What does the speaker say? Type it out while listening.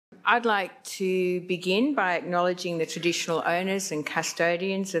I'd like to begin by acknowledging the traditional owners and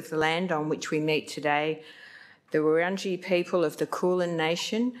custodians of the land on which we meet today, the Wurundjeri people of the Kulin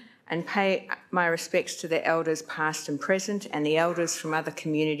Nation, and pay my respects to the elders past and present and the elders from other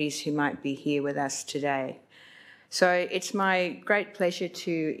communities who might be here with us today. So it's my great pleasure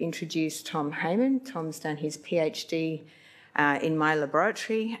to introduce Tom Hayman. Tom's done his PhD in my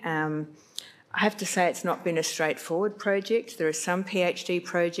laboratory. I have to say it's not been a straightforward project. There are some PhD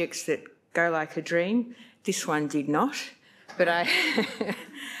projects that go like a dream. This one did not, but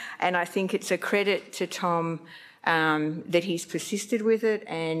and I think it's a credit to Tom that he's persisted with it,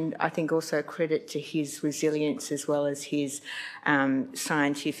 and I think also a credit to his resilience as well as his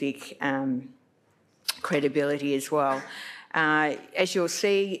scientific credibility as well. As you'll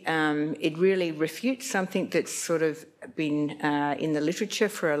see, it really refutes something that's sort of been in the literature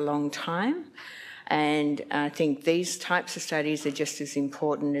for a long time, and I think these types of studies are just as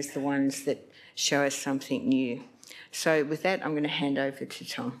important as the ones that show us something new. So with that, I'm going to hand over to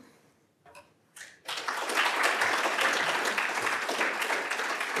Tom.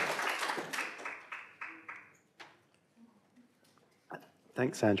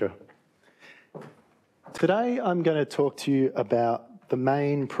 Thanks, Sandra. Today I'm going to talk to you about the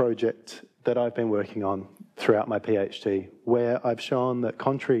main project that I've been working on throughout my PhD, where I've shown that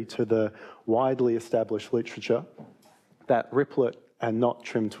contrary to the widely established literature, that RIPLET and not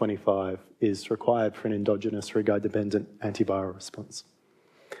TRIM25 is required for an endogenous regard-dependent antiviral response.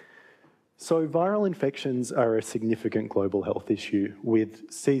 So viral infections are a significant global health issue,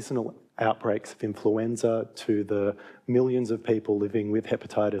 with seasonal outbreaks of influenza to the millions of people living with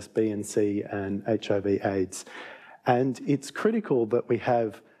hepatitis B and C and HIV/AIDS. And it's critical that we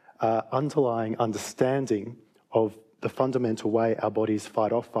have underlying understanding of the fundamental way our bodies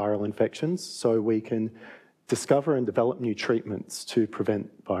fight off viral infections so we can discover and develop new treatments to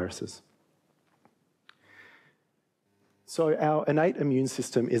prevent viruses. So our innate immune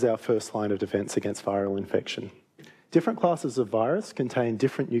system is our first line of defense against viral infection. Different classes of virus contain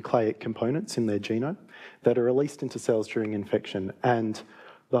different nucleic components in their genome that are released into cells during infection, and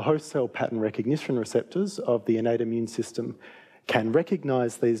the host cell pattern recognition receptors of the innate immune system can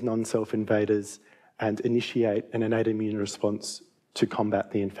recognize these non-self invaders and initiate an innate immune response to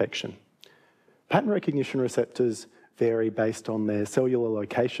combat the infection. Pattern recognition receptors vary based on their cellular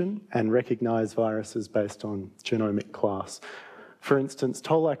location and recognize viruses based on genomic class. For instance,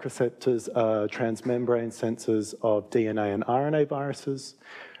 toll-like receptors are transmembrane sensors of DNA and RNA viruses.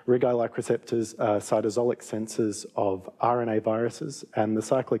 Rigi-like receptors are cytosolic sensors of RNA viruses, and the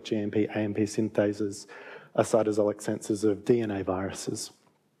cyclic GMP-AMP synthases are cytosolic sensors of DNA viruses.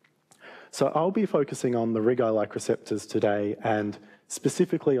 So I'll be focusing on the Rigi-like receptors today, and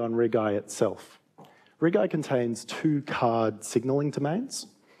specifically on Rigi itself. Rigi contains two card signaling domains,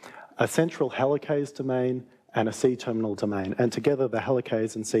 a central helicase domain and a C-terminal domain, and together the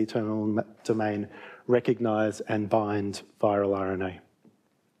helicase and C-terminal domain recognize and bind viral RNA.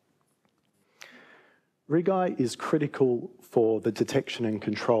 Rigi is critical for the detection and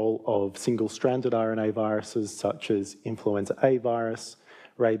control of single-stranded RNA viruses such as influenza A virus,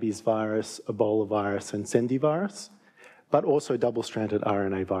 rabies virus, Ebola virus, and Sendi virus, but also double-stranded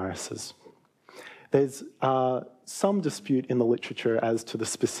RNA viruses. There's some dispute in the literature as to the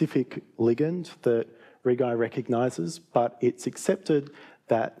specific ligand that Rigi recognises, but it's accepted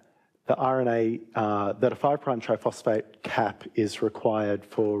that the RNA, that a 5' triphosphate cap is required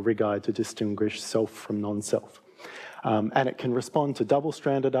for Rigi to distinguish self from non-self. And it can respond to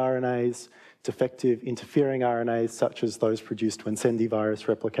double-stranded RNAs, defective interfering RNAs such as those produced when Sendi virus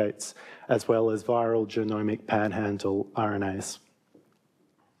replicates, as well as viral genomic panhandle RNAs.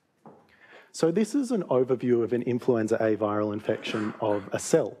 So this is an overview of an influenza A viral infection of a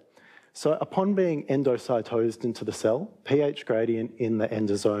cell. So upon being endocytosed into the cell, pH gradient in the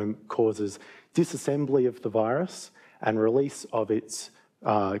endosome causes disassembly of the virus and release of its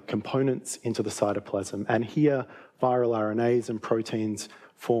components into the cytoplasm. And here, viral RNAs and proteins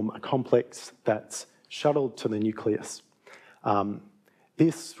form a complex that's shuttled to the nucleus.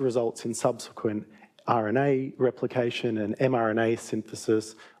 This results in subsequent RNA replication and mRNA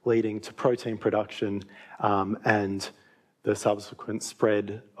synthesis, leading to protein production and the subsequent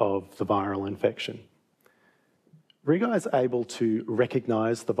spread of the viral infection. Rigi is able to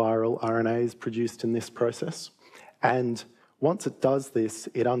recognise the viral RNAs produced in this process, and once it does this,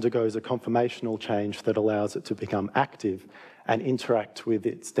 it undergoes a conformational change that allows it to become active and interact with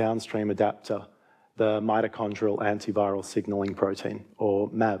its downstream adapter, the mitochondrial antiviral signalling protein, or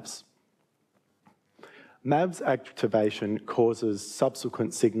MAVS. MAVS activation causes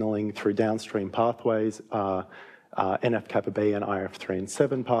subsequent signalling through downstream pathways, NF-kappa B and IRF3 and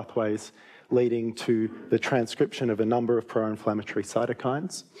 7 pathways, leading to the transcription of a number of pro-inflammatory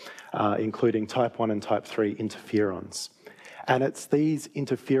cytokines, including type 1 and type 3 interferons. And it's these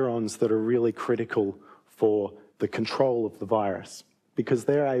interferons that are really critical for the control of the virus, because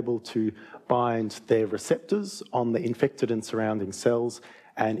they're able to bind their receptors on the infected and surrounding cells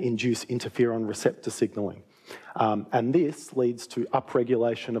and induce interferon receptor signaling. And this leads to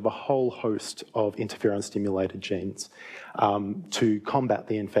upregulation of a whole host of interferon-stimulated genes to combat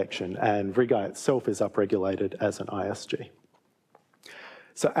the infection, and RIGI itself is upregulated as an ISG.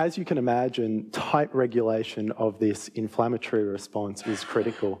 So as you can imagine, tight regulation of this inflammatory response is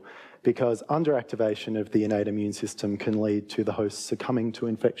critical, because underactivation of the innate immune system can lead to the host succumbing to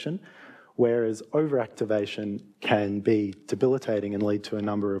infection, whereas overactivation can be debilitating and lead to a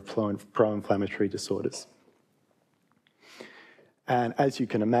number of pro-inflammatory disorders. And as you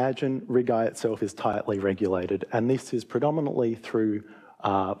can imagine, RIGI itself is tightly regulated, and this is predominantly through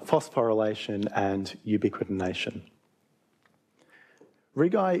phosphorylation and ubiquitination.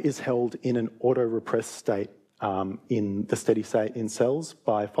 RIGI is held in an auto-repressed state in the steady state in cells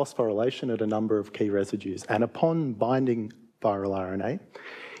by phosphorylation at a number of key residues. And upon binding viral RNA,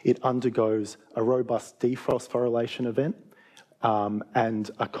 it undergoes a robust dephosphorylation event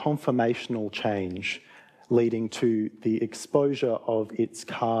and a conformational change, leading to the exposure of its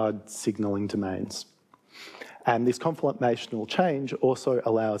card signaling domains. And this conformational change also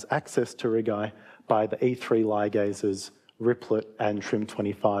allows access to RIGI by the E3 ligases RIPLET and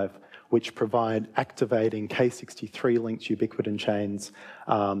TRIM25, which provide activating K63-linked ubiquitin chains,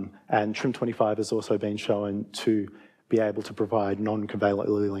 and TRIM25 has also been shown to be able to provide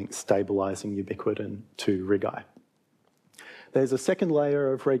non-covalently linked stabilising ubiquitin to RIGI. There's a second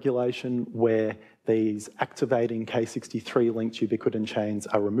layer of regulation where these activating K63-linked ubiquitin chains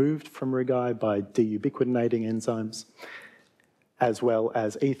are removed from RIGI by deubiquitinating enzymes, as well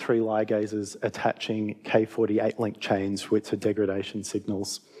as E3 ligases attaching K48-linked chains, which are degradation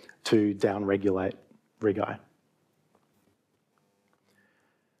signals, to downregulate RIGI.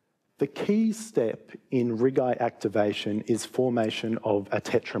 The key step in RIGI activation is formation of a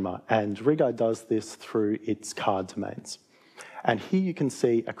tetramer, and RIGI does this through its card domains. And here you can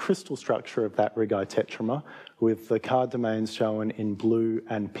see a crystal structure of that RIGI tetramer with the card domains shown in blue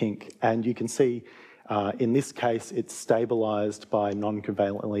and pink. And you can see in this case, it's stabilised by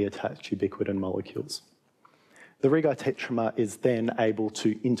non-covalently attached ubiquitin molecules. The RIGI tetramer is then able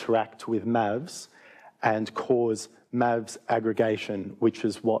to interact with MAVs and cause MAVs aggregation, which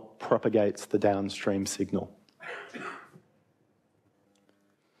is what propagates the downstream signal.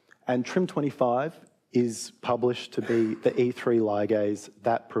 And TRIM25 is published to be the E3 ligase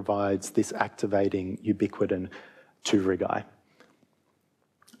that provides this activating ubiquitin to RIGI.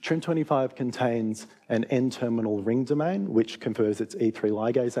 TRIM25 contains an N-terminal ring domain, which confers its E3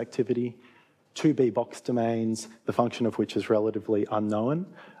 ligase activity, 2 B box domains, the function of which is relatively unknown,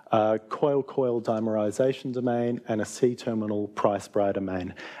 a coil-coil dimerization domain, and a C-terminal price-bri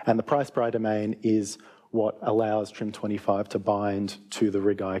domain. And the price-bri domain is what allows TRIM25 to bind to the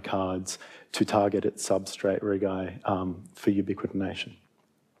RIGI cards to target its substrate RIGI for ubiquitination.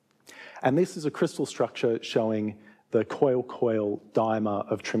 And this is a crystal structure showing the coil-coil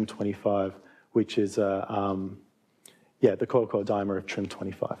dimer of TRIM25, which is the coil-coil dimer of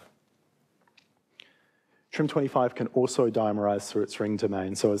TRIM25. TRIM25 can also dimerize through its ring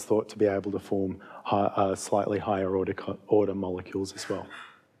domain, so it's thought to be able to form slightly higher order molecules as well.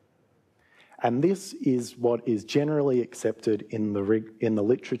 And this is what is generally accepted in the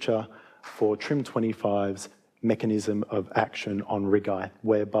literature for TRIM25's mechanism of action on RIGI,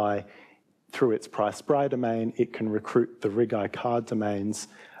 whereby through its price-bri domain, it can recruit the RIGI card domains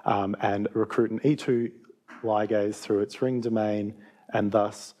and recruit an E2 ligase through its ring domain, and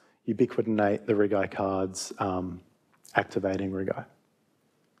thus ubiquitinate the RIGI cards, activating RIGI.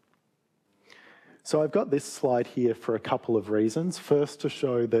 So I've got this slide here for a couple of reasons. First, to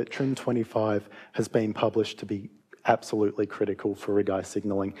show that TRIM25 has been published to be absolutely critical for RIGI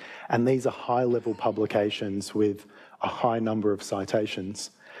signalling, and these are high-level publications with a high number of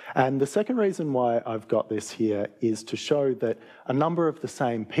citations. And the second reason why I've got this here is to show that a number of the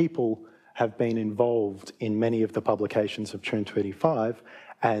same people have been involved in many of the publications of TRIM25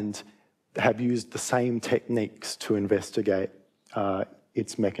 and have used the same techniques to investigate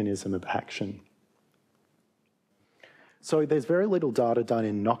its mechanism of action. So there's very little data done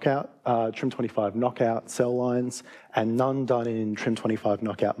in knockout, TRIM25 knockout cell lines, and none done in TRIM25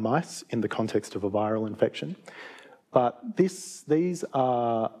 knockout mice in the context of a viral infection. But these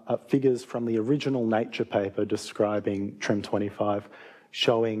are figures from the original Nature paper describing TRIM25,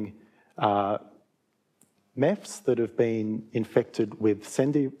 showing MEFs that have been infected with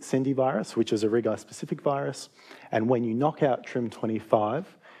Sendi virus, which is a RIGI-specific virus, and when you knock out TRIM25,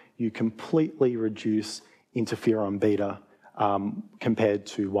 you completely reduce interferon beta compared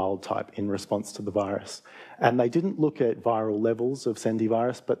to wild type in response to the virus. And they didn't look at viral levels of Sendi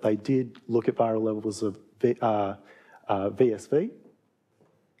virus, but they did look at viral levels of VSV,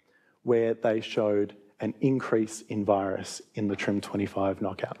 where they showed an increase in virus in the TRIM25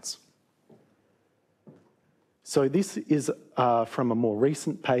 knockouts. So this is from a more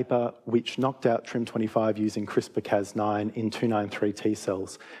recent paper which knocked out TRIM25 using CRISPR-Cas9 in 293 T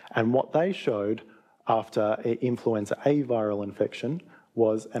cells. And what they showed after influenza A viral infection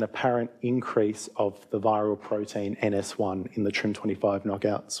was an apparent increase of the viral protein NS1 in the TRIM25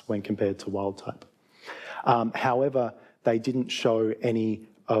 knockouts when compared to wild type. However, they didn't show any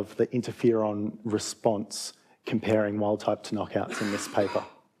of the interferon response comparing wild type to knockouts in this paper.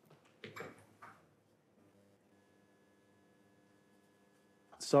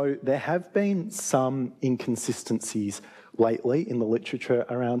 So there have been some inconsistencies lately in the literature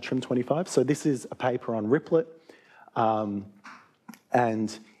around TRIM25. So this is a paper on RIPLET.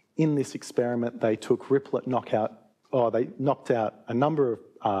 And in this experiment, they took RIPLET they knocked out a number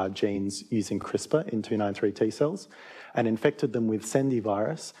of genes using CRISPR in 293 T cells and infected them with Sendi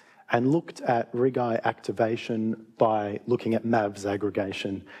virus and looked at RIGI activation by looking at MAVS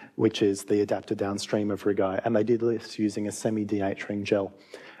aggregation, which is the adapter downstream of RIGI. And they did this using a semi-denaturing gel.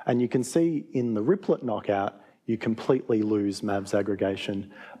 And you can see in the RIPLET knockout, you completely lose MAVS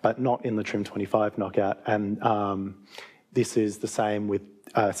aggregation, but not in the TRIM25 knockout. And this is the same with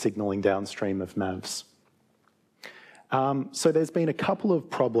signalling downstream of MAVS. So there's been a couple of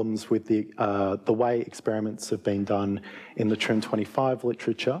problems with the way experiments have been done in the TRIM25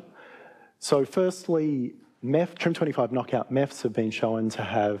 literature. So firstly, TRIM25 knockout MEFs have been shown to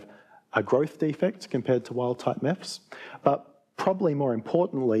have a growth defect compared to wild-type MEFs. But probably more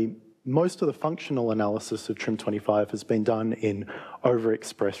importantly, most of the functional analysis of TRIM25 has been done in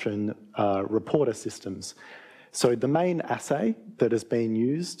overexpression reporter systems. So the main assay that has been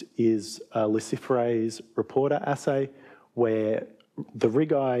used is a luciferase reporter assay, where the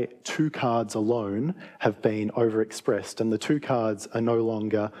RIGI 2 cards alone have been overexpressed, and the 2 cards are no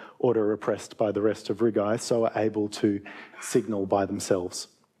longer auto-repressed by the rest of RIGI, so are able to signal by themselves.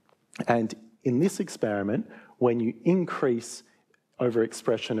 And in this experiment, when you increase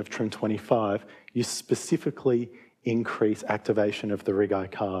overexpression of TRIM25, you specifically increase activation of the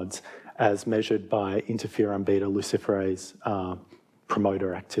RIGI cards as measured by interferon beta luciferase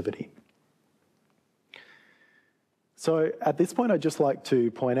promoter activity. So at this point, I'd just like to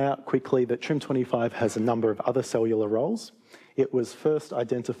point out quickly that TRIM25 has a number of other cellular roles. It was first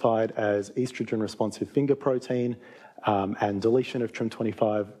identified as estrogen-responsive finger protein, and deletion of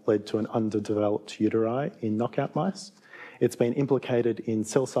TRIM25 led to an underdeveloped uteri in knockout mice. It's been implicated in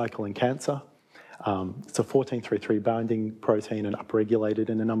cell cycle and cancer. It's a 1433 binding protein and upregulated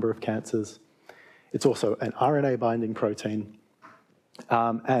in a number of cancers. It's also an RNA binding protein.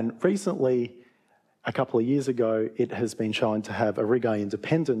 And recently, a couple of years ago, it has been shown to have a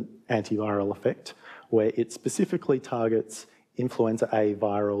RIGI-independent antiviral effect, where it specifically targets influenza A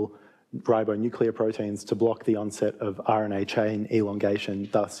viral ribonuclear proteins to block the onset of RNA chain elongation,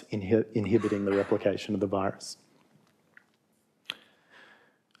 thus inhibiting the replication of the virus.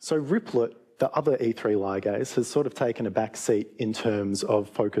 So RIPLET, the other E3 ligase, has sort of taken a back seat in terms of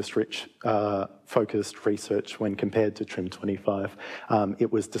focused research when compared to TRIM25.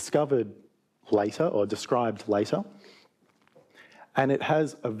 It was discovered later, or described later, and it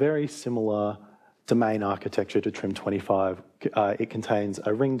has a very similar domain architecture to TRIM25. It contains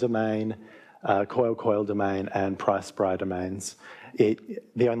a ring domain, coil-coil domain, and price-spry domains.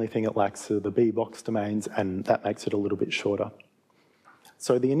 The only thing it lacks are the B-box domains, and that makes it a little bit shorter.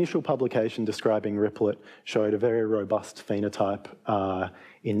 So the initial publication describing RIPLET showed a very robust phenotype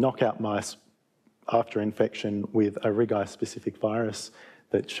in knockout mice after infection with a RIGI-specific virus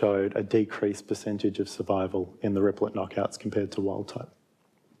that showed a decreased percentage of survival in the RIPLET knockouts compared to wild type.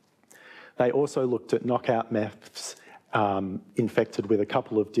 They also looked at knockout MEFs infected with a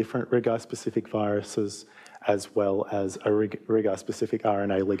couple of different RIGI-specific viruses, as well as a RIGI-specific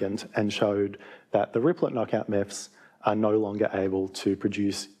RNA ligand, and showed that the RIPLET knockout MEFs are no longer able to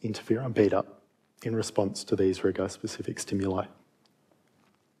produce interferon beta in response to these RIGI-specific stimuli.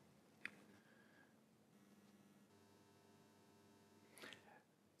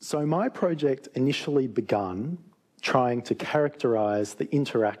 So my project initially begun trying to characterise the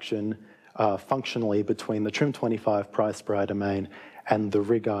interaction functionally between the TRIM25 price-spry domain and the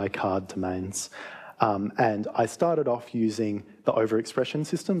RIGI card domains. And I started off using the overexpression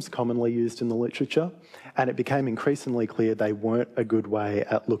systems commonly used in the literature, and it became increasingly clear they weren't a good way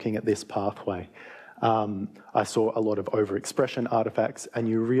at looking at this pathway. I saw a lot of overexpression artifacts, and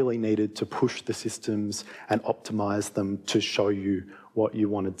you really needed to push the systems and optimize them to show you what you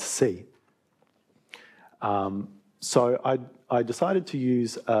wanted to see. So I decided to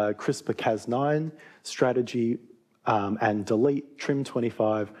use a CRISPR-Cas9 strategy and delete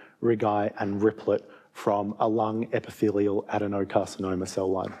TRIM25, RIGI, and RIPLET from a lung epithelial adenocarcinoma cell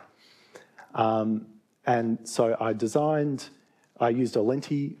line. And so I used a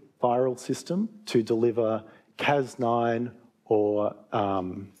lentiviral system to deliver Cas9 or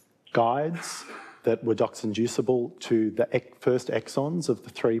guides that were DOX-inducible to the first exons of the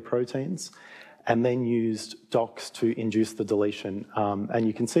 3 proteins, and then used DOX to induce the deletion. And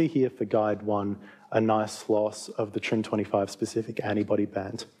you can see here for guide 1, a nice loss of the TRIM25 specific antibody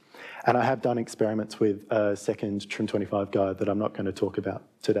band. And I have done experiments with a second TRIM25 guide that I'm not going to talk about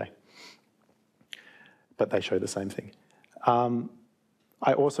today, but they show the same thing.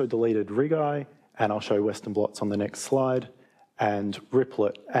 I also deleted RIGI, and I'll show Western blots on the next slide, and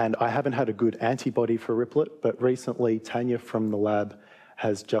RIPLET. And I haven't had a good antibody for RIPLET, but recently Tanya from the lab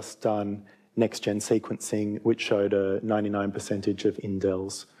has just done next-gen sequencing, which showed a 99% of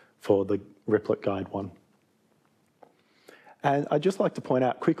indels for the RIPLET guide 1. And I'd just like to point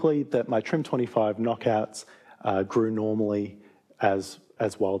out quickly that my TRIM25 knockouts grew normally as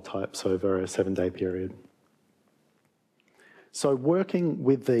wild types over a 7-day period. So working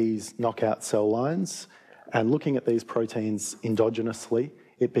with these knockout cell lines and looking at these proteins endogenously,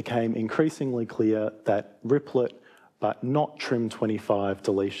 it became increasingly clear that RIPLET, but not TRIM25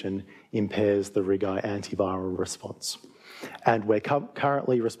 deletion, impairs the RIGI antiviral response. And we're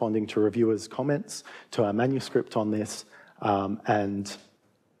currently responding to reviewers' comments to our manuscript on this, and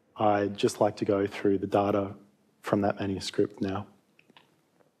I'd just like to go through the data from that manuscript now.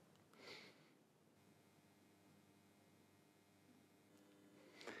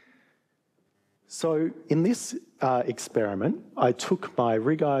 So in this experiment, I took my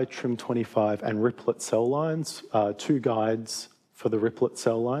RIGI, TRIM25, and RIPLET cell lines, 2 guides for the RIPLET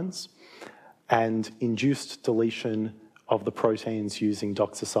cell lines, and induced deletion of the proteins using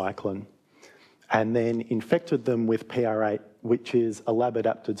doxycycline, and then infected them with PR8, which is a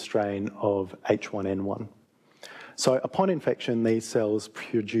lab-adapted strain of H1N1. So upon infection, these cells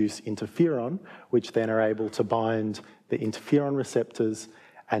produce interferon, which then are able to bind the interferon receptors,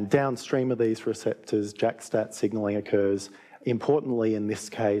 and downstream of these receptors, JAK-STAT signaling occurs. Importantly, in this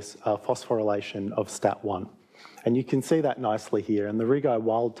case, phosphorylation of STAT1. And you can see that nicely here. In the RIGI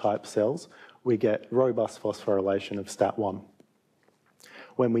wild-type cells, we get robust phosphorylation of STAT1.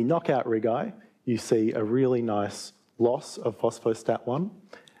 When we knock out RIGI, you see a really nice loss of phosphostat1,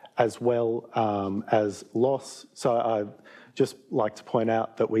 as well as loss. So I just like to point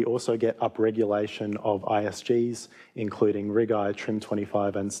out that we also get upregulation of ISGs, including RIGI,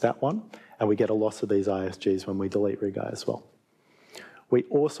 TRIM25, and STAT1, and we get a loss of these ISGs when we delete RIGI as well. We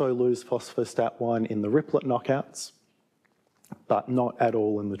also lose phosphostat1 in the RIPLET knockouts, but not at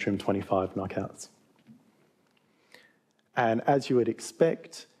all in the TRIM25 knockouts. And as you would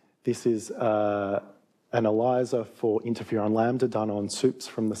expect, this is an ELISA for interferon lambda done on soups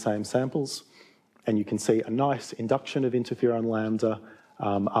from the same samples. And you can see a nice induction of interferon lambda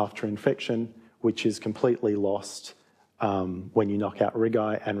after infection, which is completely lost when you knock out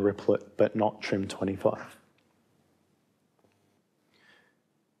RIGI and RIPLET, but not TRIM25.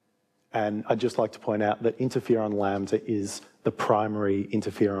 And I'd just like to point out that interferon lambda is the primary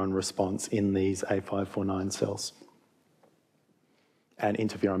interferon response in these A549 cells. And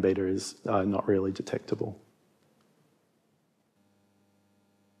interferon beta is not really detectable.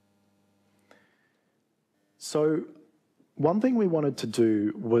 So one thing we wanted to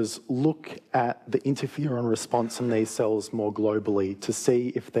do was look at the interferon response in these cells more globally to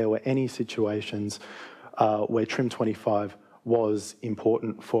see if there were any situations where TRIM25 was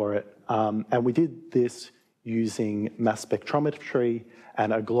important for it. And we did this using mass spectrometry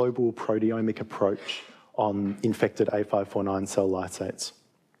and a global proteomic approach on infected A549 cell lysates.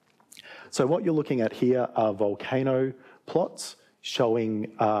 So what you're looking at here are volcano plots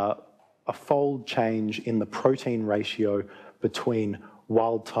showing a fold change in the protein ratio between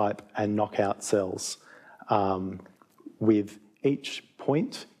wild type and knockout cells, with each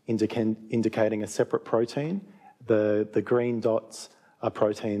point indicating a separate protein. The green dots are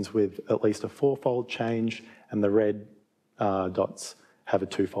proteins with at least a 4-fold change, and the red dots have a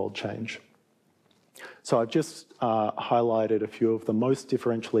 2-fold change. So I've just highlighted a few of the most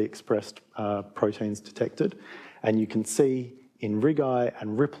differentially expressed proteins detected, and you can see in RIGI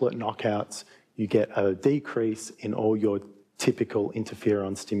and RIPLET knockouts, you get a decrease in all your typical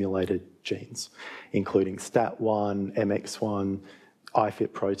interferon-stimulated genes, including STAT1, MX1,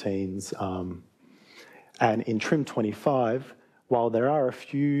 IFIT proteins. And in TRIM25, while there are a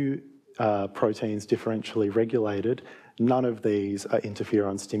few proteins differentially regulated, none of these are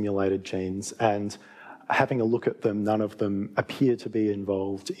interferon-stimulated genes. And having a look at them, none of them appear to be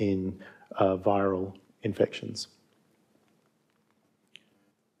involved in viral infections.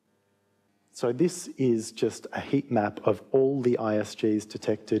 So this is just a heat map of all the ISGs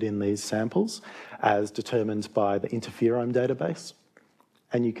detected in these samples as determined by the interferome database.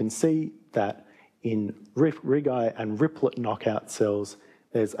 And you can see that in RIGI and RIPLET knockout cells,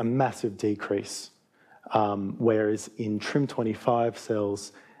 there's a massive decrease, whereas in TRIM25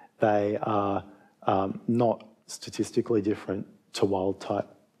 cells, they are not statistically different to wild type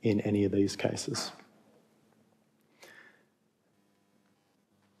in any of these cases.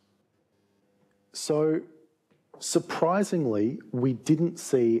 So surprisingly, we didn't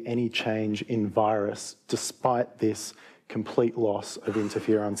see any change in virus despite this complete loss of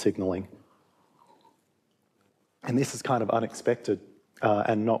interferon signalling. And this is kind of unexpected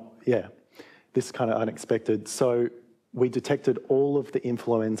this is kind of unexpected. So we detected all of the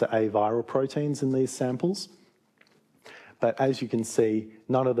influenza A viral proteins in these samples, but as you can see,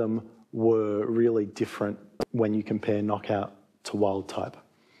 none of them were really different when you compare knockout to wild type.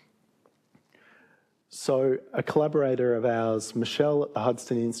 So a collaborator of ours, Michelle at the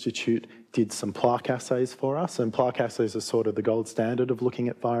Hudson Institute, did some plaque assays for us, and plaque assays are sort of the gold standard of looking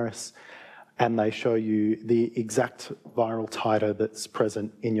at virus, and they show you the exact viral titer that's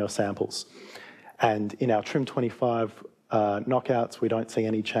present in your samples. And in our TRIM25 knockouts, we don't see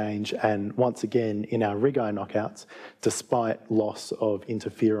any change, and once again, in our RIGI knockouts, despite loss of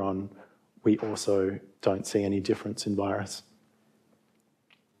interferon, we also don't see any difference in virus.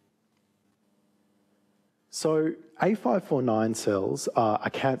 So A549 cells are a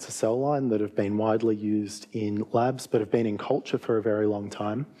cancer cell line that have been widely used in labs but have been in culture for a very long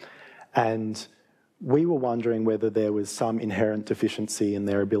time. And we were wondering whether there was some inherent deficiency in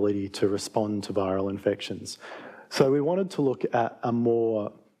their ability to respond to viral infections. So we wanted to look at a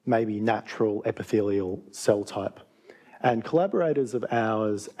more maybe natural epithelial cell type. And collaborators of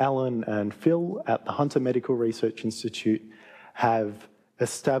ours, Alan and Phil at the Hunter Medical Research Institute, have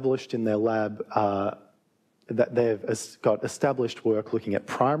established in their lab that they've got established work looking at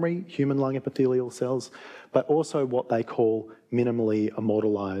primary human lung epithelial cells, but also what they call minimally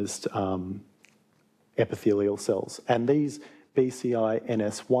immortalized epithelial cells. And these BCI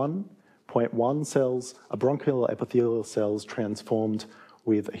NS1.1 cells are bronchial epithelial cells transformed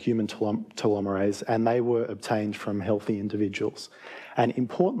with a human telomerase, and they were obtained from healthy individuals. And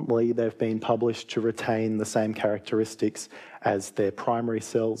importantly, they've been published to retain the same characteristics as their primary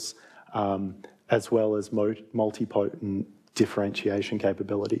cells, as well as multipotent differentiation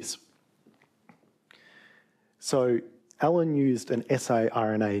capabilities. So Alan used an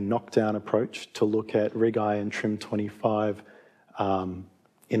siRNA knockdown approach to look at RIGI and TRIM25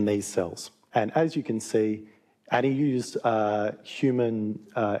 in these cells. And as you can see, and he used a human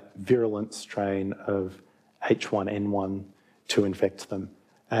virulent strain of H1N1 to infect them.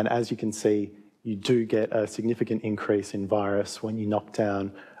 And as you can see, you do get a significant increase in virus when you knock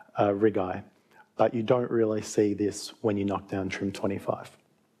down RIGI, but you don't really see this when you knock down TRIM25.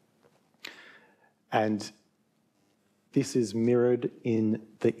 And this is mirrored in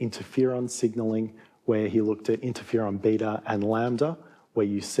the interferon signalling, where he looked at interferon beta and lambda, where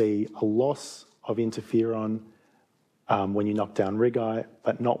you see a loss of interferon when you knock down RIGI,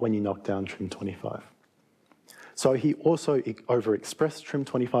 but not when you knock down TRIM25. So he also overexpressed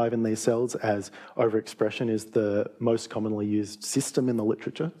TRIM25 in these cells, as overexpression is the most commonly used system in the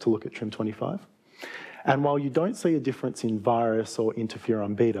literature to look at TRIM25. And while you don't see a difference in virus or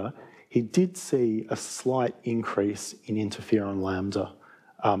interferon beta, he did see a slight increase in interferon lambda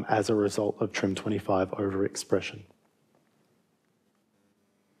as a result of TRIM25 overexpression.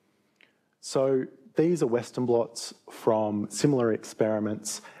 So these are Western blots from similar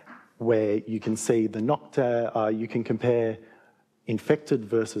experiments where you can see the knockdown, you can compare infected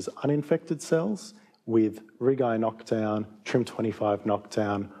versus uninfected cells with RIGI knockdown, TRIM25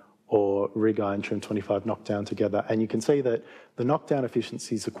 knockdown, or RIGI and TRIM25 knockdown together. And you can see that the knockdown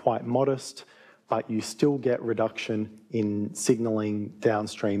efficiencies are quite modest, but you still get reduction in signalling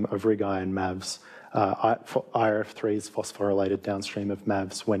downstream of RIGI and MAVs. IRF3 is phosphorylated downstream of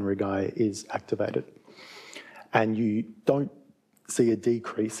MAVs when RIGI is activated. And you don't see a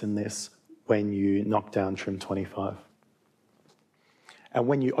decrease in this when you knock down TRIM25. And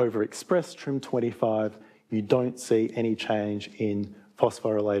when you overexpress TRIM25, you don't see any change in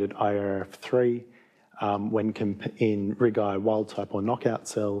phosphorylated IRF3 when in RIG-I wild-type or knockout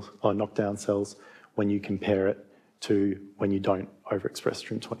cells or knockdown cells when you compare it to when you don't overexpress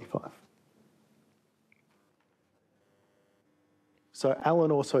TRIM25. So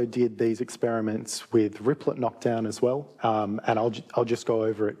Alan also did these experiments with RIPLET knockdown as well, and I'll just go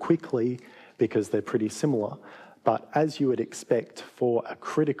over it quickly because they're pretty similar. But as you would expect for a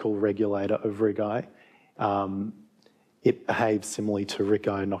critical regulator of RIG-I, it behaves similarly to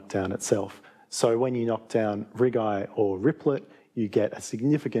RIG-I knockdown itself. So when you knock down RIG-I or RIPLET, you get a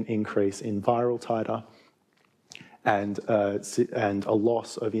significant increase in viral titer and a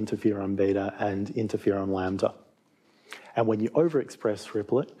loss of interferon beta and interferon lambda. And when you overexpress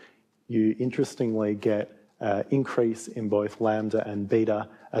RIPLET, you interestingly get an increase in both lambda and beta,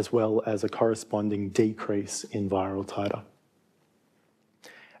 as well as a corresponding decrease in viral titer.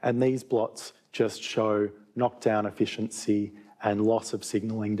 And these plots just show knockdown efficiency and loss of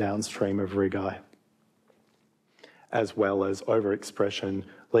signalling downstream of RIG-I, as well as overexpression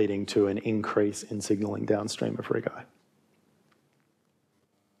leading to an increase in signalling downstream of RIG-I.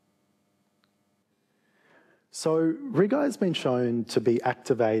 So RIG-I has been shown to be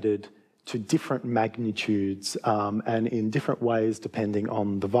activated to different magnitudes and in different ways depending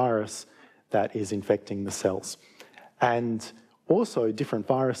on the virus that is infecting the cells. And also different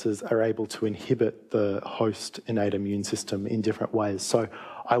viruses are able to inhibit the host innate immune system in different ways. So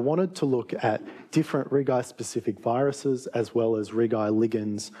I wanted to look at different RIG-I specific viruses as well as RIG-I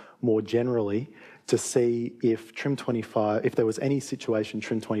ligands more generally to see if TRIM25, if there was any situation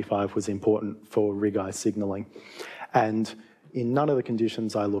TRIM25 was important for RIG-I signalling. And in none of the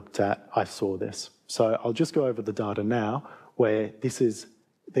conditions I looked at, I saw this. So I'll just go over the data now, where these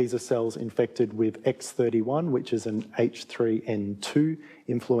are cells infected with X31, which is an H3N2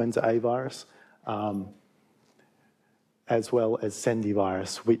 influenza A virus, as well as Sendi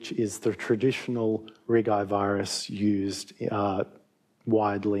virus, which is the traditional RIG-I virus used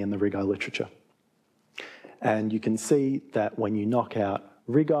widely in the RIG-I literature. And you can see that when you knock out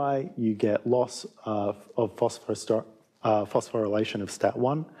RIG-I, you get loss of phosphorylation of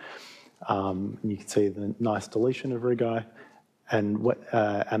STAT1. You can see the nice deletion of RIG-I. And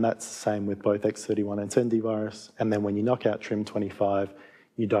that's the same with both X31 and Sendi virus. And then when you knock out TRIM25,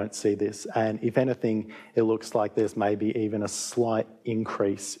 you don't see this. And if anything, it looks like there's maybe even a slight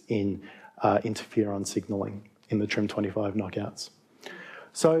increase in interferon signalling in the TRIM25 knockouts.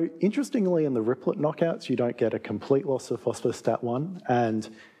 So interestingly, in the RIPLET knockouts, you don't get a complete loss of phospho-STAT1. And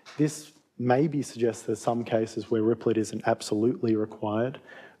this maybe suggests there's some cases where RIPLET isn't absolutely required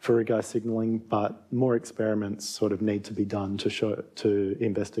for RIG-I signalling, but more experiments sort of need to be done to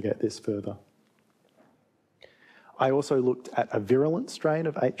investigate this further. I also looked at a virulent strain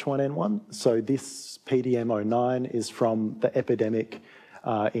of H1N1. So this PDM09 is from the epidemic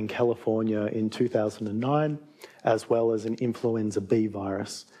in California in 2009, as well as an influenza B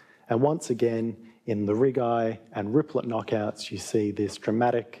virus. And once again, in the RIG-I and RIPLET knockouts, you see this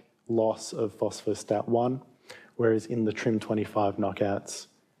dramatic loss of phospho-STAT1, whereas in the TRIM25 knockouts,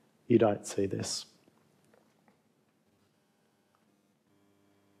 you don't see this.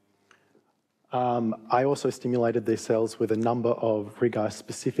 I also stimulated these cells with a number of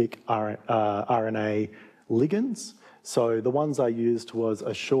RIG-I-specific RNA ligands. So the ones I used was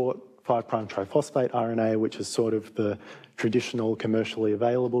a short 5' triphosphate RNA, which is sort of the traditional commercially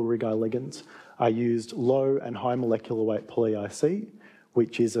available RIG-I ligands. I used low and high molecular weight poly-IC,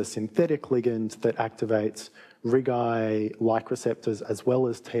 which is a synthetic ligand that activates RIG-I-like receptors as well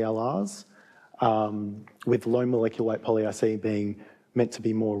as TLRs, with low molecular weight poly-IC being meant to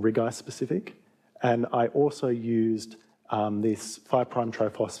be more RIG-I specific. And I also used this 5'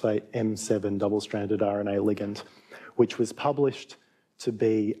 triphosphate M7 double-stranded RNA ligand, which was published to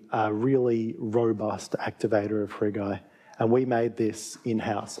be a really robust activator of RIG-I. And we made this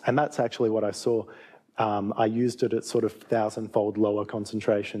in-house. And that's actually what I saw. I used it at sort of 1,000-fold lower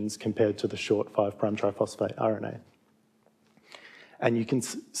concentrations compared to the short 5' triphosphate RNA. And you can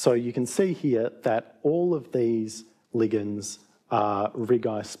see here that all of these ligands are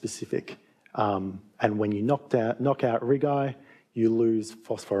RIG-I specific. And when you knock out RIG-I, you lose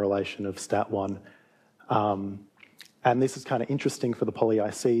phosphorylation of STAT1. And this is kind of interesting for the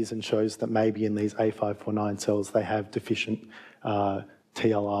poly-ICs and shows that maybe in these A549 cells, they have deficient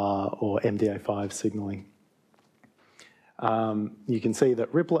TLR or MDA5 signalling. You can see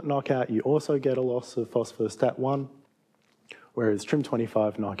that RIPLET knockout, you also get a loss of phospho-STAT1, whereas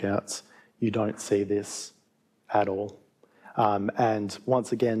TRIM25 knockouts, you don't see this at all. And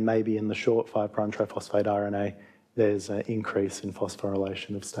once again, maybe in the short 5' triphosphate RNA, there's an increase in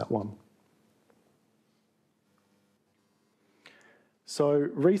phosphorylation of STAT1. So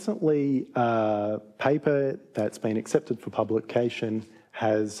recently, a paper that's been accepted for publication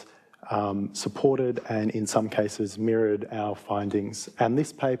has supported and in some cases mirrored our findings. And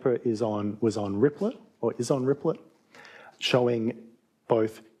this paper was on RIPLET, showing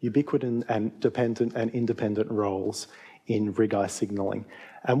both ubiquitin and dependent and independent roles in RIG-I signalling.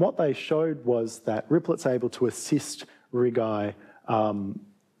 And what they showed was that RIPLET's able to assist RIG-I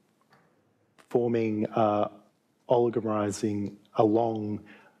forming oligomerizing along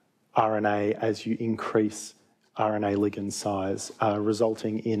RNA as you increase RNA ligand size,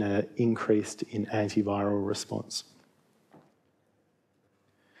 resulting in an increase in antiviral response.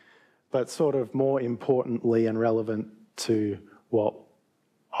 But sort of more importantly and relevant to what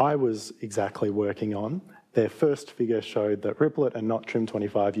I was exactly working on, their first figure showed that RIPLET and not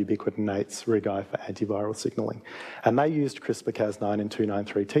TRIM25 ubiquitinates RIG-I for antiviral signalling. And they used CRISPR-Cas9 and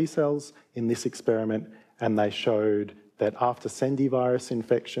 293 T cells in this experiment, and they showed that after sendivirus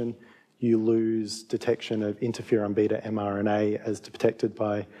infection, you lose detection of interferon beta mRNA as detected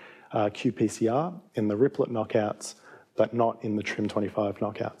by qPCR in the RIPLET knockouts, but not in the TRIM25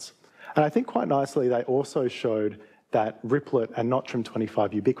 knockouts. And I think quite nicely, they also showed that RIPLET and not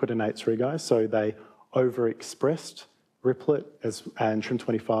TRIM25 ubiquitinates RIG-I, so they overexpressed RIPLET and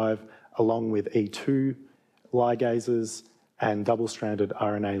TRIM25 along with E2 ligases and double-stranded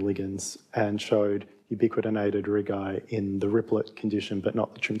RNA ligands, and showed ubiquitinated RIG-I in the RIPLET condition, but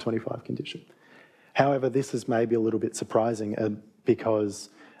not the TRIM25 condition. However, this is maybe a little bit surprising because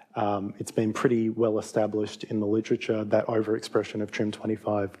it's been pretty well established in the literature that overexpression of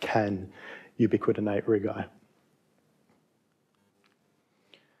TRIM25 can ubiquitinate RIG-I.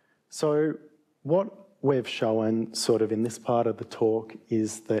 So what we've shown sort of in this part of the talk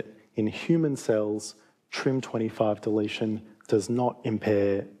is that in human cells, TRIM25 deletion does not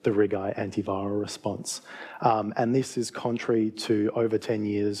impair the RIG-I antiviral response. And this is contrary to over 10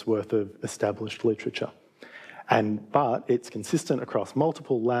 years worth of established literature. But it's consistent across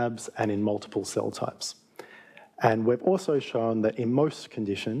multiple labs and in multiple cell types. And we've also shown that in most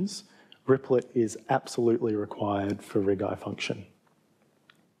conditions, RIPLET is absolutely required for RIG-I function.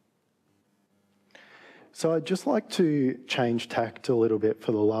 So I'd just like to change tact a little bit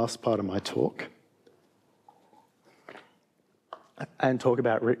for the last part of my talk and talk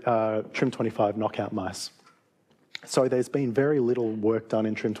about TRIM25 knockout mice. So there's been very little work done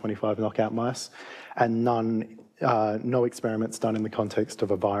in TRIM25 knockout mice and no experiments done in the context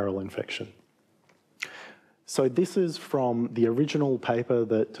of a viral infection. So this is from the original paper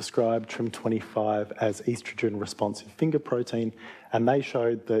that described TRIM25 as estrogen-responsive finger protein, and they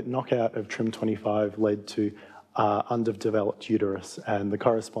showed that knockout of TRIM25 led to underdeveloped uterus and the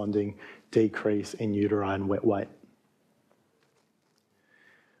corresponding decrease in uterine wet weight.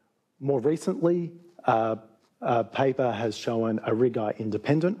 More recently, a paper has shown a RIG-I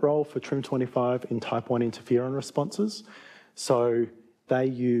independent role for TRIM25 in type 1 interferon responses. So they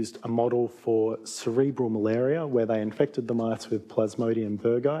used a model for cerebral malaria where they infected the mice with Plasmodium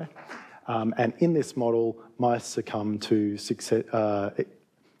burgii. And in this model, mice succumbed to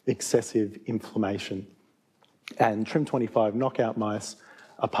excessive inflammation. And TRIM25 knockout mice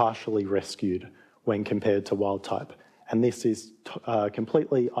are partially rescued when compared to wild type. And this is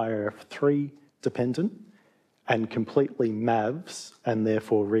completely IRF3 dependent and completely MAVS and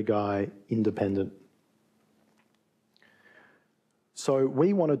therefore RIG-I independent. So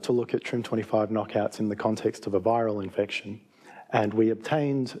we wanted to look at TRIM25 knockouts in the context of a viral infection, and we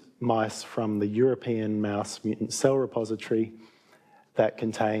obtained mice from the European Mouse Mutant Cell Repository that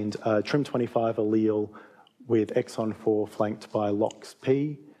contained a TRIM25 allele with exon 4 flanked by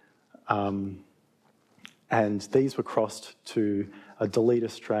LOXP, and these were crossed to a deleter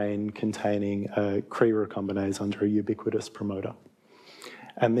strain containing a Cre recombinase under a ubiquitous promoter.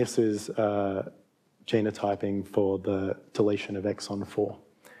 And this is genotyping for the deletion of exon 4.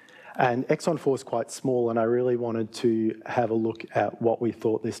 And exon 4 is quite small, and I really wanted to have a look at what we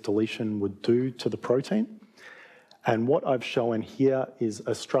thought this deletion would do to the protein. And what I've shown here is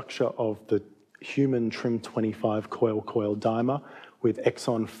a structure of the human TRIM25 coil-coil dimer with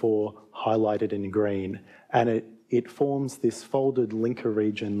exon 4 highlighted in green. And it forms this folded linker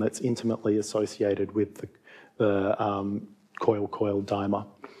region that's intimately associated with the coil-coil dimer.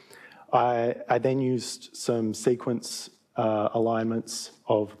 I then used some sequence alignments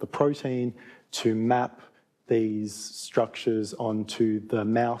of the protein to map these structures onto the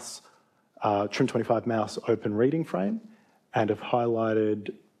mouse, TRIM25 mouse open reading frame, and have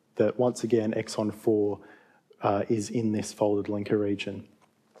highlighted that once again exon 4 is in this folded linker region.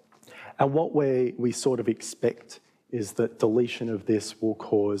 And what we sort of expect is that deletion of this will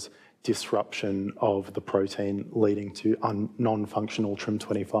cause disruption of the protein leading to non-functional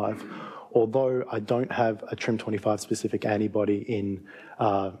TRIM25. Although I don't have a TRIM25 specific antibody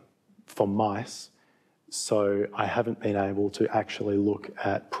for mice, so I haven't been able to actually look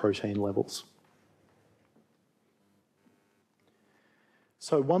at protein levels.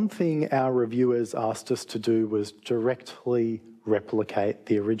 So one thing our reviewers asked us to do was directly replicate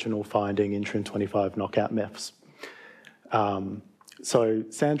the original finding in TRIM25 knockout MEFs. So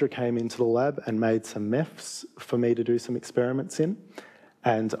Sandra came into the lab and made some MEFs for me to do some experiments in,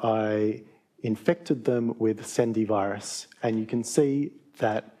 and I infected them with sendivirus. And you can see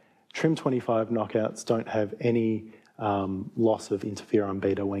that TRIM25 knockouts don't have any loss of interferon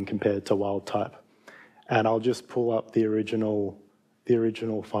beta when compared to wild type. And I'll just pull up the original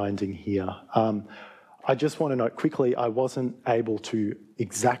finding here. I just want to note quickly, I wasn't able to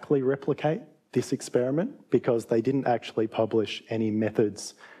exactly replicate this experiment because they didn't actually publish any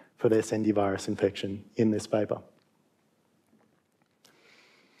methods for their sendivirus infection in this paper.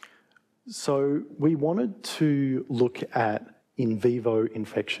 So we wanted to look at in vivo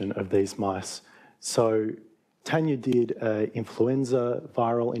infection of these mice. So Tanya did an influenza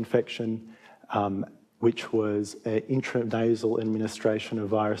viral infection, which was an intranasal administration of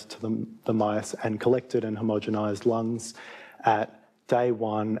virus to the mice and collected and homogenized lungs at day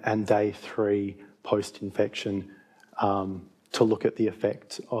 1 and day 3 post-infection to look at the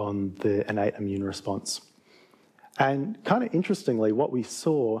effect on the innate immune response. And kind of interestingly, what we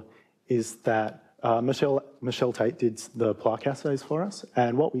saw is that Michelle Tate did the plaque assays for us,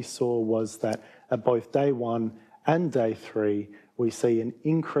 and what we saw was that at both day 1 and day 3, we see an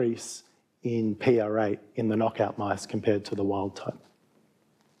increase in PR8 in the knockout mice compared to the wild type.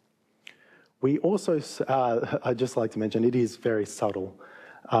 We also, I'd just like to mention, it is very subtle,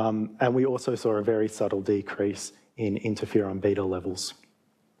 and we also saw a very subtle decrease in interferon beta levels.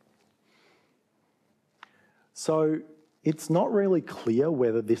 So it's not really clear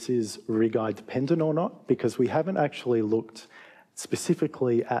whether this is RIGI dependent or not, because we haven't actually looked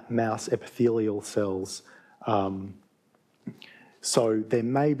specifically at mouse epithelial cells. So there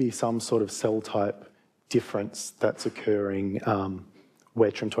may be some sort of cell type difference that's occurring where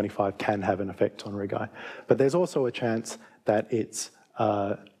TRIM25 can have an effect on RIGI. But there's also a chance that it's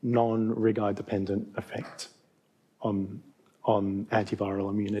a non-RIGI dependent effect on antiviral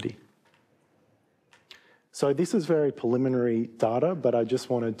immunity. So this is very preliminary data, but I just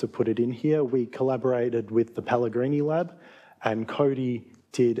wanted to put it in here. We collaborated with the Pellegrini lab, and Cody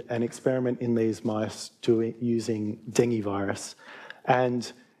did an experiment in these mice using dengue virus.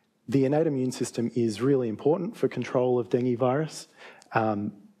 And the innate immune system is really important for control of dengue virus.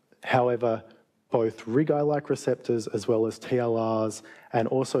 However, both RIGI-like receptors as well as TLRs and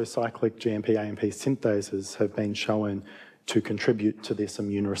also cyclic GMP-AMP synthases have been shown to contribute to this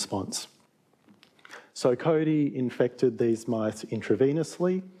immune response. So Cody infected these mice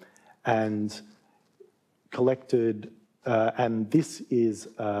intravenously and collected, and this is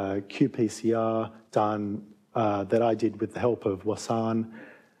a qPCR done that I did with the help of Wasan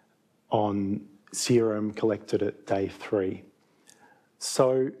on serum collected at day 3.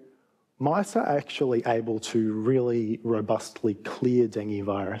 So mice are actually able to really robustly clear dengue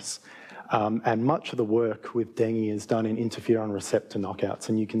virus, and much of the work with dengue is done in interferon receptor knockouts,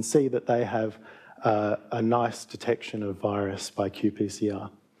 and you can see that they have a nice detection of virus by qPCR.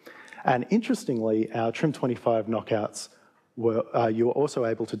 And interestingly, our TRIM25 knockouts you were also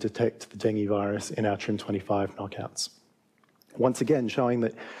able to detect the dengue virus in our TRIM25 knockouts. Once again, showing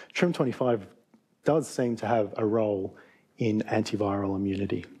that TRIM25 does seem to have a role in antiviral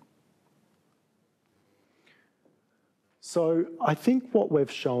immunity. So I think what we've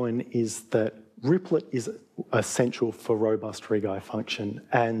shown is that RIPLET is essential for robust RIGI function,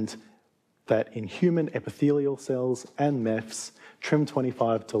 and that in human epithelial cells and MEFs,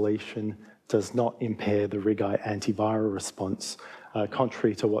 TRIM25 deletion does not impair the RIGI antiviral response,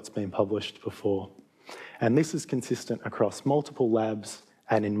 contrary to what's been published before. And this is consistent across multiple labs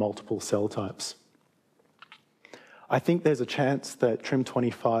and in multiple cell types. I think there's a chance that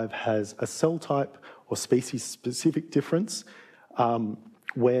TRIM25 has a cell type or species-specific difference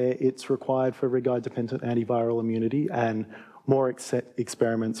where it's required for RIGI-dependent antiviral immunity, and more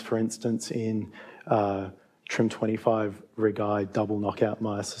experiments, for instance, in TRIM25 RIGI double knockout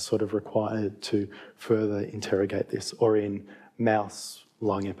mice are sort of required to further interrogate this, or in mouse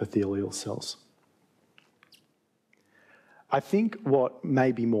lung epithelial cells. I think what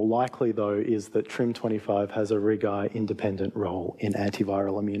may be more likely, though, is that TRIM25 has a RIGI-independent role in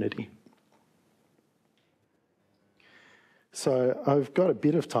antiviral immunity. So I've got a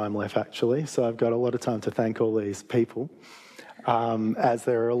bit of time left, actually, so I've got a lot of time to thank all these people, as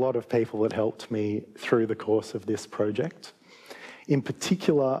there are a lot of people that helped me through the course of this project. In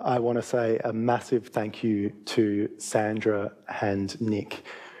particular, I want to say a massive thank you to Sandra and Nick,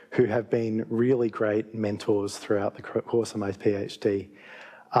 who have been really great mentors throughout the course of my PhD.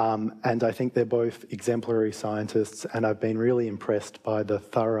 And I think they're both exemplary scientists, and I've been really impressed by the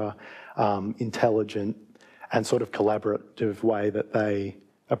thorough, intelligent, and sort of collaborative way that they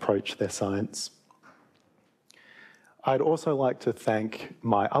approach their science. I'd also like to thank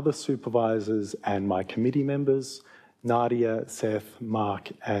my other supervisors and my committee members, Nadia, Seth, Mark,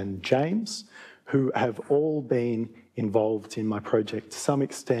 and James, who have all been involved in my project to some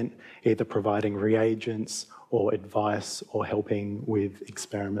extent, either providing reagents or advice or helping with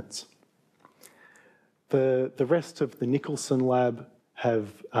experiments. The rest of the Nicholson lab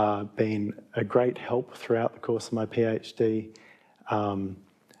have been a great help throughout the course of my PhD.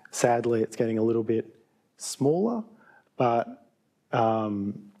 Sadly, it's getting a little bit smaller, but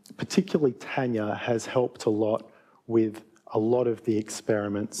particularly Tanya has helped a lot with a lot of the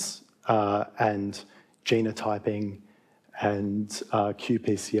experiments and genotyping and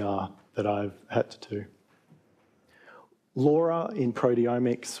qPCR that I've had to do. Laura in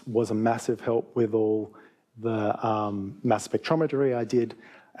proteomics was a massive help with all the mass spectrometry I did,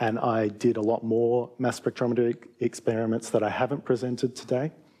 and I did a lot more mass spectrometry experiments that I haven't presented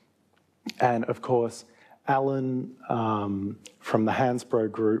today. And of course, Alan from the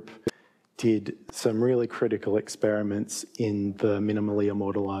Hansbrough group did some really critical experiments in the minimally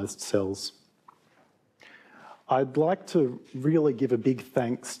immortalised cells. I'd like to really give a big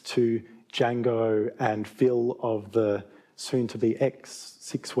thanks to Django and Phil of the soon-to-be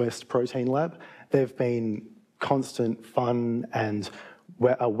X6 West Protein Lab. They've been constant fun and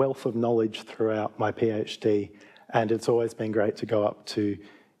a wealth of knowledge throughout my PhD, and it's always been great to go up to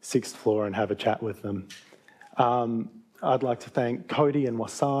 6th floor and have a chat with them. I'd like to thank Cody and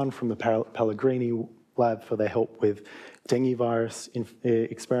Wasan from the Pellegrini lab for their help with dengue virus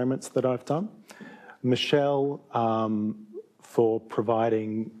experiments that I've done. Michelle for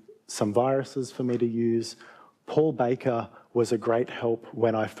providing some viruses for me to use. Paul Baker was a great help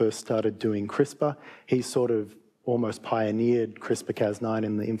when I first started doing CRISPR. He sort of almost pioneered CRISPR-Cas9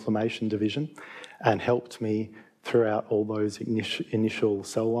 in the inflammation division and helped me throughout all those initial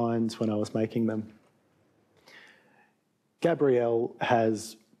cell lines when I was making them. Gabrielle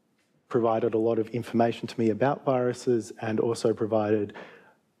has provided a lot of information to me about viruses and also provided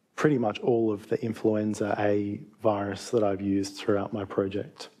pretty much all of the influenza A virus that I've used throughout my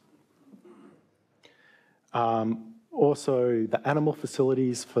project. Also, the animal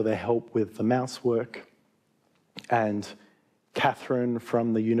facilities for their help with the mouse work, and Catherine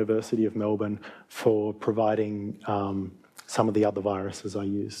from the University of Melbourne for providing some of the other viruses I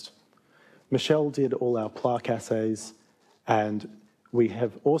used. Michelle did all our plaque assays, and we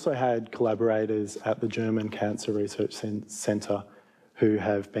have also had collaborators at the German Cancer Research Centre who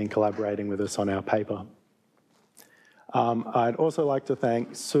have been collaborating with us on our paper. I'd also like to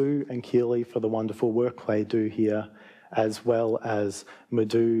thank Sue and Keely for the wonderful work they do here, as well as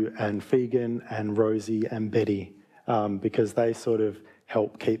Madhu and Fegan and Rosie and Betty, because they sort of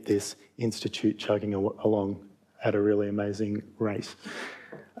help keep this institute chugging along at a really amazing rate.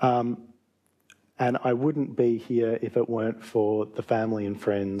 And I wouldn't be here if it weren't for the family and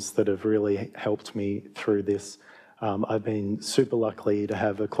friends that have really helped me through this. I've been super lucky to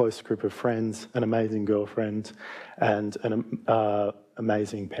have a close group of friends, an amazing girlfriend, and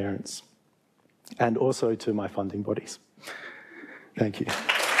amazing parents. And also to my funding bodies. Thank you.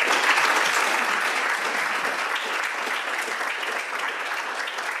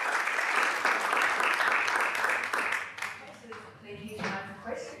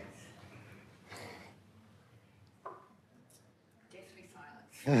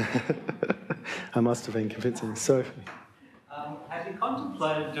 I must have been convincing Sophie. Have you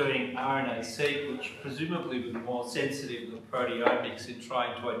contemplated doing RNA-seq, which presumably would be more sensitive than proteomics, in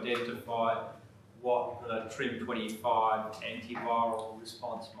trying to identify what the TRIM25 antiviral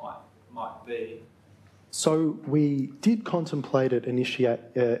response might be? So we did contemplate it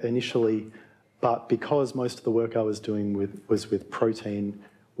initially, but because most of the work I was doing was with protein,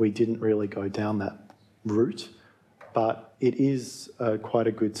 we didn't really go down that route. But it is quite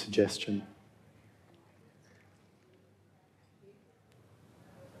a good suggestion.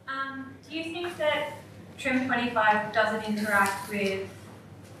 Do you think that TRIM25 doesn't interact with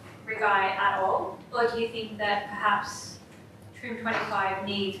RIGI at all? Or do you think that perhaps TRIM25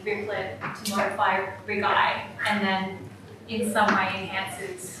 needs RIPLET to modify RIGI and then in some way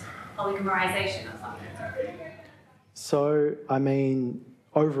enhances oligomerization or something? So, I mean,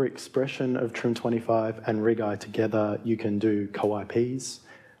 overexpression of TRIM25 and RIGI together, you can do co-IPs.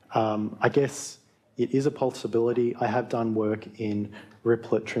 I guess it is a possibility. I have done work in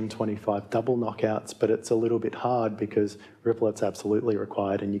RIPLET TRIM25 double knockouts, but it's a little bit hard because RIPLET's absolutely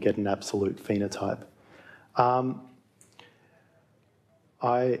required and you get an absolute phenotype. I'm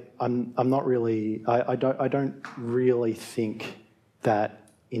not really, I don't really think that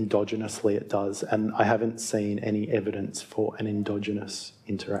endogenously it does, and I haven't seen any evidence for an endogenous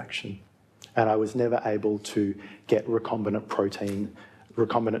interaction. And I was never able to get recombinant protein,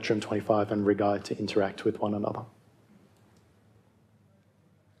 recombinant TRIM25 and RIGI to interact with one another.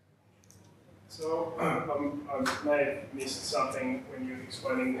 So I may have missed something when you were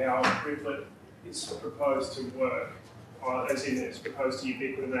explaining how RIPLET is proposed to work, or as in it's proposed to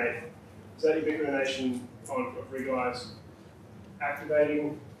ubiquitinate. Is that ubiquitination of RIGIs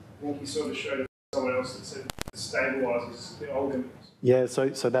activating? I think you sort of showed someone else that said it stabilises the oligomers. Yeah, so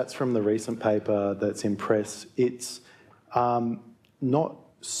that's from the recent paper that's in press. It's not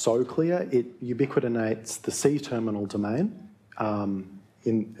so clear. It ubiquitinates the C-terminal domain.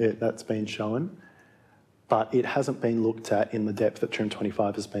 That's been shown, but it hasn't been looked at in the depth that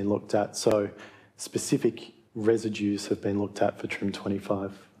TRIM25 has been looked at. So specific residues have been looked at for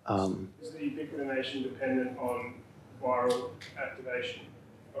TRIM25. Is the ubiquitination dependent on viral activation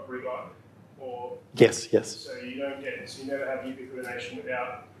of RIGI? Or yes. So you never have ubiquitination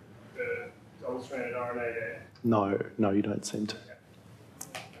without the double-stranded RNA there? No, you don't seem to.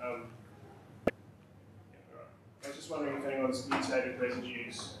 Okay. I was just wondering if anyone's mutated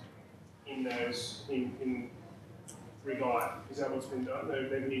residues in those, in RIGI. Is that what's been done?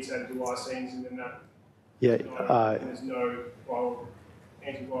 They've mutated to lysines and then that, and there's no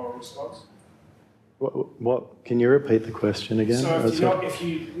antiviral response? What? Can you repeat the question again? So if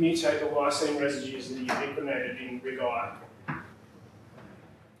you mutate the lysine residues that are ubiquitinated in RIGI,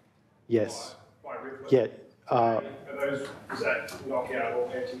 yes. By RIPLET, yeah. Does that knock out all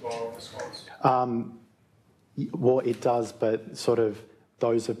antiviral response? Well, it does, but sort of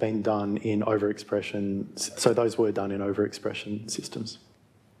those have been done in overexpression. So those were done in overexpression systems.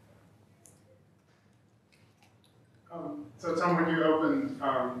 So Tom, when you opened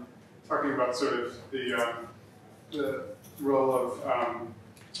talking about sort of the role of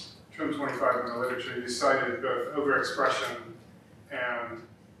TRIM25 in the literature, you cited both overexpression and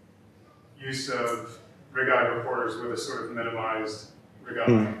use of RIGI reporters with a sort of minimized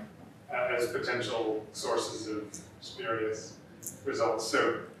RIGI as potential sources of spurious results.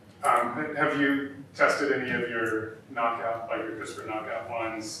 So have you tested any of your knockout, like your CRISPR knockout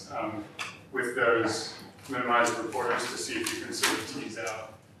ones, with those minimized reporters to see if you can sort of tease out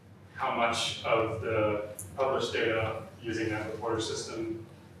how much of the published data using that reporter system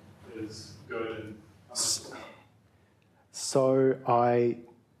is good? So I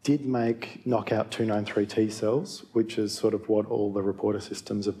did make knockout 293 T cells, which is sort of what all the reporter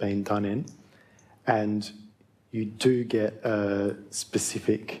systems have been done in. And you do get a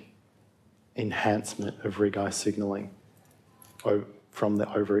specific enhancement of RIGI signalling from the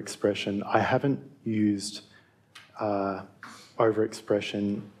overexpression. I haven't used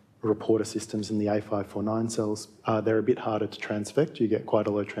overexpression reporter systems in the A549 cells. They're a bit harder to transfect. You get quite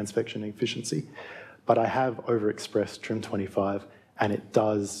a low transfection efficiency. But I have overexpressed TRIM25 and it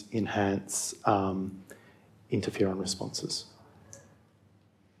does enhance interferon responses.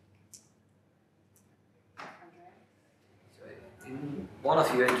 In one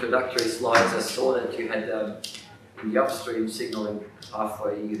of your introductory slides, I saw that you had, in the upstream signaling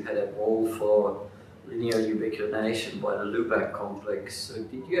pathway, you had a role for linear ubiquitination by the Lubac complex. So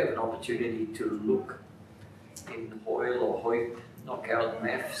did you have an opportunity to look in Hoyle or Hoyt knockout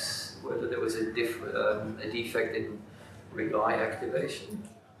MEFs, whether there was a defect in RIGI activation?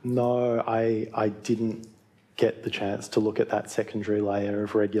 No, I didn't get the chance to look at that secondary layer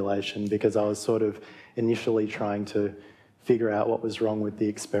of regulation because I was sort of initially trying to figure out what was wrong with the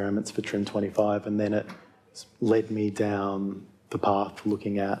experiments for TRIM25, and then it led me down the path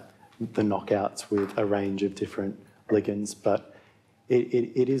looking at the knockouts with a range of different ligands. But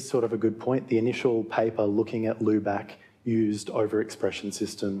it is sort of a good point. The initial paper looking at Lubac used overexpression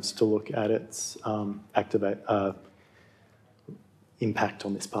systems to look at its impact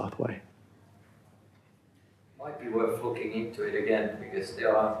on this pathway. Might be worth looking into it again because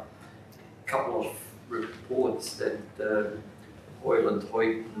there are a couple of reports that Hoyle and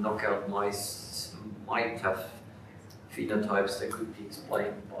Hoyt knockout mice might have phenotypes that could be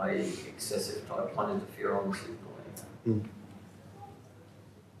explained by excessive type 1 interferon signaling.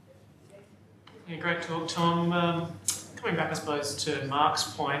 Yeah, great talk, Tom. Coming back, I suppose, to Mark's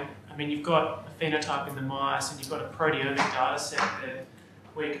point, I mean, you've got a phenotype in the mice and you've got a proteomic data set there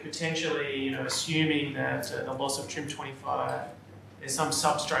where you could potentially, assuming that the loss of TRIM25, there's some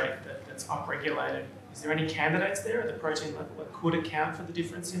substrate that's upregulated. Is there any candidates there at the protein level that could account for the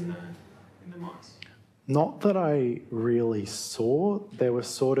difference in the mice? Not that I really saw. There were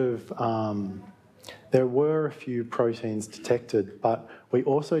there were a few proteins detected, but we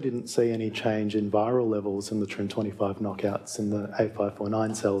also didn't see any change in viral levels in the TRIM25 knockouts in the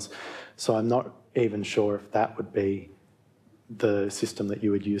A549 cells. So I'm not even sure if that would be the system that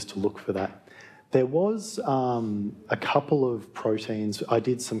you would use to look for that. There was a couple of proteins. I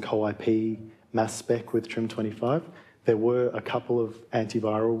did some co-IP mass spec with TRIM25. There were a couple of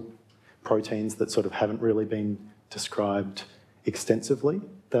antiviral proteins that sort of haven't really been described extensively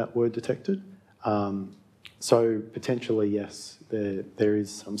that were detected. So potentially, yes, there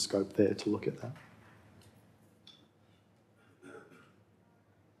is some scope there to look at that.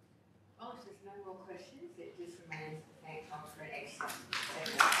 Well, if there's no more questions, it just remains to thank Tom for an excellent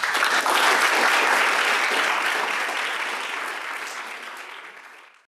session.